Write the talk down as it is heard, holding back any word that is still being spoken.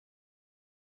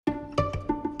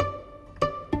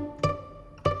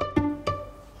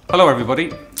Hello everybody.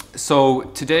 So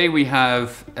today we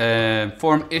have a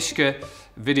Fóram Uisce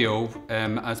video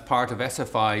as part of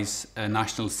SFI's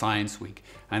National Science Week,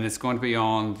 and it's going to be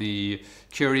on the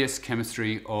curious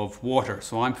chemistry of water.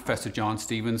 So I'm Professor John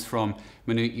Stevens from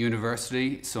Maynooth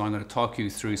University, so I'm going to talk you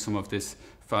through some of this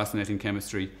fascinating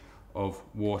chemistry of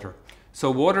water.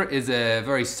 So water is a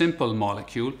very simple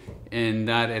molecule in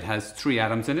that it has three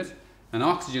atoms in it, an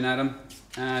oxygen atom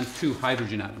and two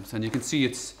hydrogen atoms, and you can see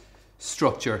its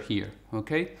structure here,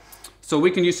 okay? So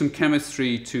we can use some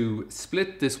chemistry to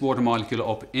split this water molecule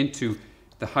up into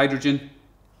the hydrogen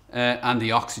and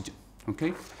the oxygen,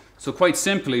 okay? So quite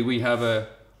simply, we have a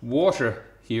water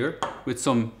here with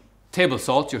some table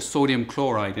salt, your sodium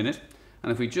chloride in it,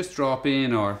 and if we just drop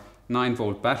in our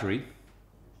 9-volt battery,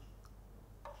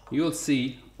 you'll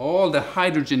see all the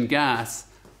hydrogen gas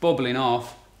bubbling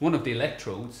off one of the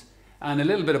electrodes and a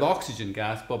little bit of oxygen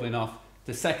gas bubbling off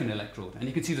the second electrode. And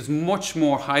you can see there's much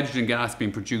more hydrogen gas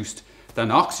being produced than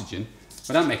oxygen,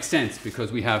 but that makes sense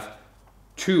because we have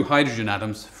two hydrogen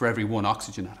atoms for every one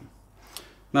oxygen atom.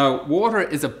 Now, water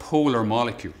is a polar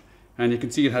molecule, and you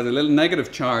can see it has a little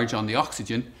negative charge on the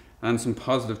oxygen and some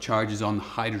positive charges on the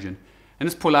hydrogen. And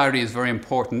this polarity is very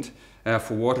important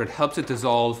for water. It helps it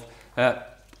dissolve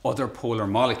other polar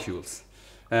molecules.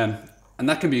 And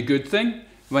that can be a good thing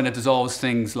when it dissolves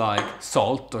things like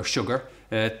salt or sugar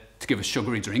to give us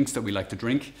sugary drinks that we like to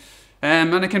drink.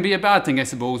 And it can be a bad thing, I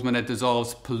suppose, when it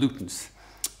dissolves pollutants.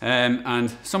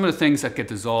 And some of the things that get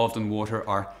dissolved in water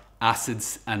are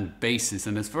acids and bases.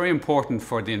 And it's very important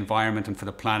for the environment and for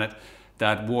the planet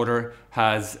that water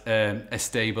has a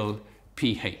stable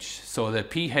pH. So the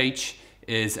pH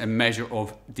is a measure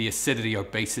of the acidity or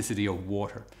basicity of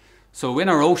water. So in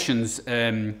our oceans,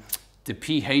 the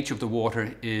pH of the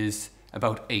water is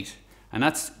about 8. And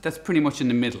that's pretty much in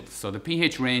the middle. So the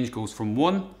pH range goes from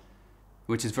 1,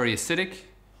 which is very acidic,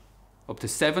 up to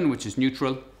 7, which is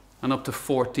neutral, and up to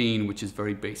 14, which is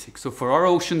very basic. So for our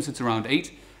oceans, it's around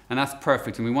 8, and that's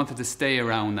perfect, and we wanted to stay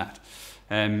around that.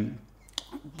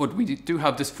 But we do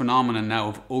have this phenomenon now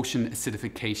of ocean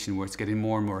acidification, where it's getting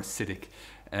more and more acidic.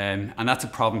 And that's a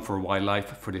problem for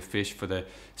wildlife, for the fish, for the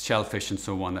shellfish, and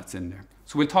so on that's in there.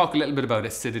 So we'll talk a little bit about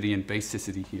acidity and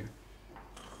basicity here.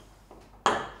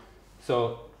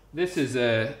 So this is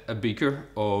a beaker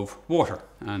of water,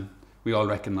 and we all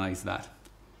recognize that.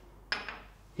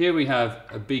 Here we have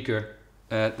a beaker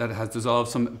that has dissolved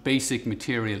some basic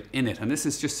material in it, and this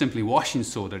is just simply washing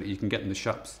soda that you can get in the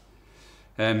shops.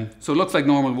 So it looks like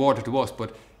normal water to us,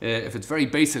 but if it's very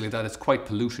basic like that, it's quite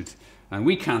polluted. And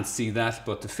we can't see that,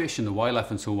 but the fish and the wildlife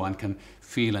and so on can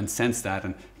feel and sense that,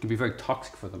 and it can be very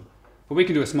toxic for them. But we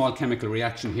can do a small chemical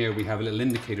reaction here. We have a little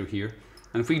indicator here.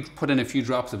 And if we put in a few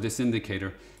drops of this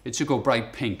indicator, it should go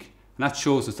bright pink. And that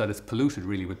shows us that it's polluted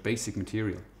really with basic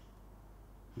material.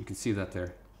 You can see that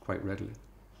there quite readily.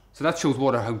 So that shows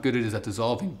water how good it is at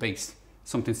dissolving base.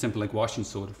 Something simple like washing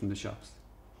soda from the shops.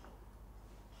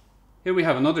 Here we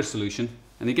have another solution.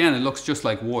 And again, it looks just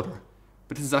like water,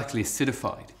 but this is actually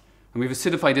acidified. And we've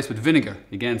acidified this with vinegar.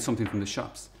 Again, something from the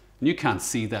shops. And you can't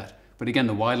see that. But again,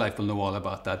 the wildlife will know all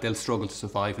about that. They'll struggle to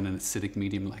survive in an acidic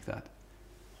medium like that.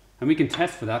 And we can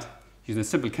test for that using a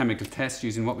simple chemical test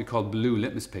using what we call blue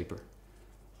litmus paper.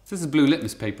 So this is blue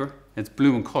litmus paper. It's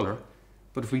blue in colour.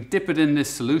 But if we dip it in this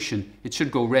solution, it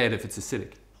should go red if it's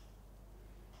acidic.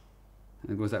 And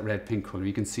it goes that red-pink colour.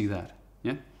 You can see that.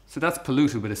 Yeah? So that's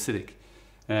polluted with acidic.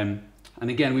 And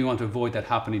again, we want to avoid that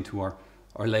happening to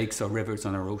our lakes, our rivers,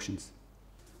 and our oceans.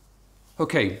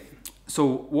 Okay, so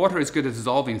water is good at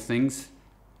dissolving things,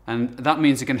 and that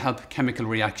means it can help chemical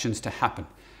reactions to happen.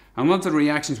 And one of the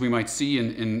reactions we might see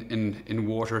in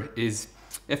water is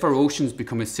if our oceans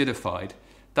become acidified,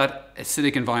 that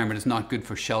acidic environment is not good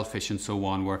for shellfish and so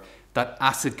on, where that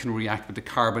acid can react with the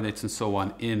carbonates and so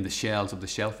on in the shells of the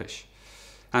shellfish.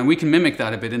 And we can mimic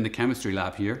that a bit in the chemistry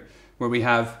lab here, where we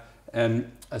have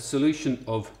a solution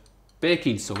of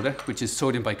baking soda, which is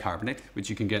sodium bicarbonate, which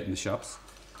you can get in the shops.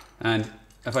 And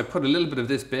if I put a little bit of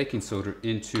this baking soda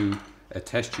into a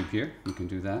test tube here, you can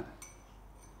do that.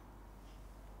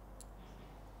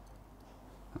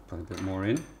 I'll put a bit more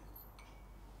in.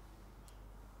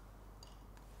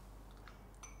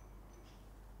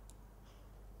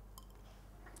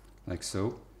 Like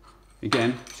so.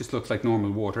 Again, just looks like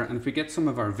normal water. And if we get some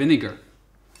of our vinegar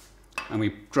and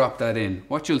we drop that in,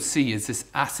 what you'll see is this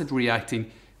acid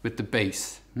reacting with the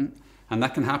base. And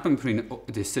that can happen between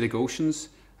the acidic oceans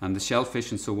and the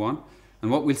shellfish and so on.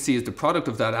 And what we'll see is the product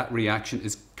of that reaction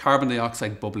is carbon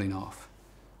dioxide bubbling off.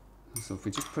 So if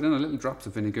we just put in a little drops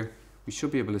of vinegar, we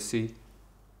should be able to see.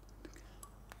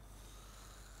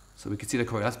 So we can see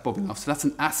that's bubbling off. So that's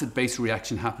an acid-base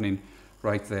reaction happening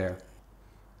right there.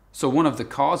 So one of the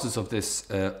causes of this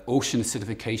ocean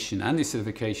acidification and the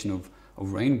acidification of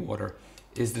rainwater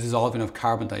is the dissolving of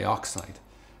carbon dioxide.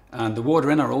 And the water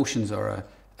in our oceans are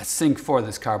a sink for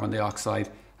this carbon dioxide,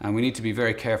 and we need to be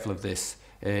very careful of this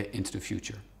into the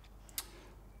future.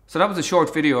 So that was a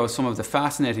short video of some of the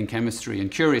fascinating chemistry and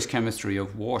curious chemistry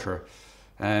of water.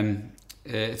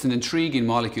 It's an intriguing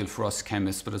molecule for us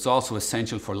chemists, but it's also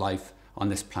essential for life on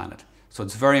this planet. So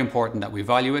it's very important that we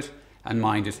value it and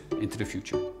mind it into the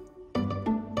future.